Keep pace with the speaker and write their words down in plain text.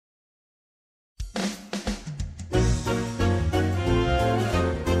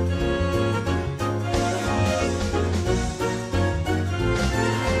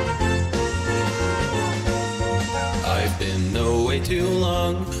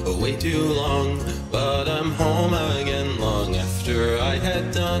way too long. But I'm home again long after I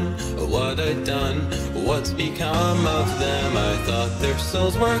had done what I'd done. What's become of them? I thought their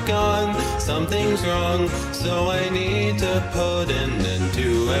souls were gone. Something's wrong, so I need to put an end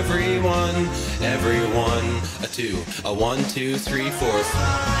to everyone. A two, a 1, 2, 3, 4,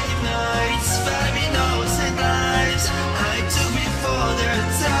 5 nights, 5 innocent lives I took before their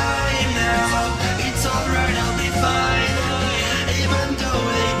time. Now it's alright, I'll be fine. Even though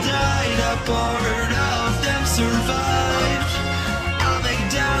they died, a part of them survived. I'll make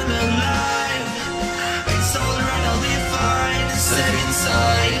down alive. It's alright, I'll be fine. Safe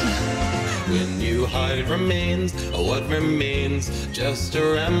inside. When you hide remains, what remains? Just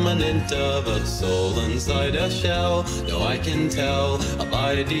a remnant of a soul inside a shell. No, I can tell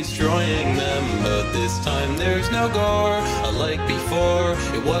by destroying them, but this time there's no gore. Like before,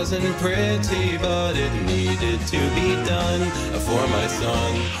 it wasn't pretty, but it needed to be done for my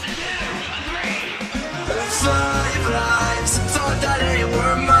son. 5 lives, thought that they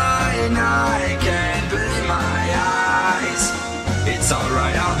were mine. I can't believe my eyes. It's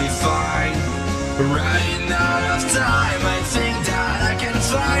alright, I'll be fine. Running out of time, I think that I can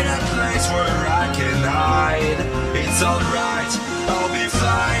find a place where I can hide. It's alright, I'll be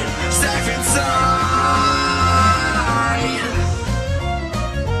fine. Safe inside.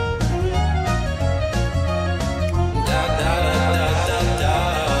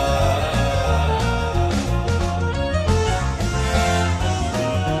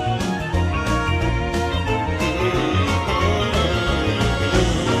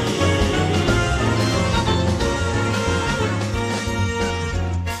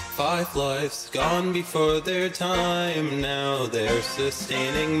 5 lives gone before their time. Now they're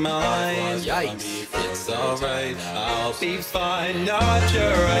sustaining mine. Yikes. It's alright, I'll be fine. Not sure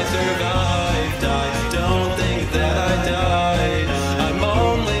I survived. I don't think that I died.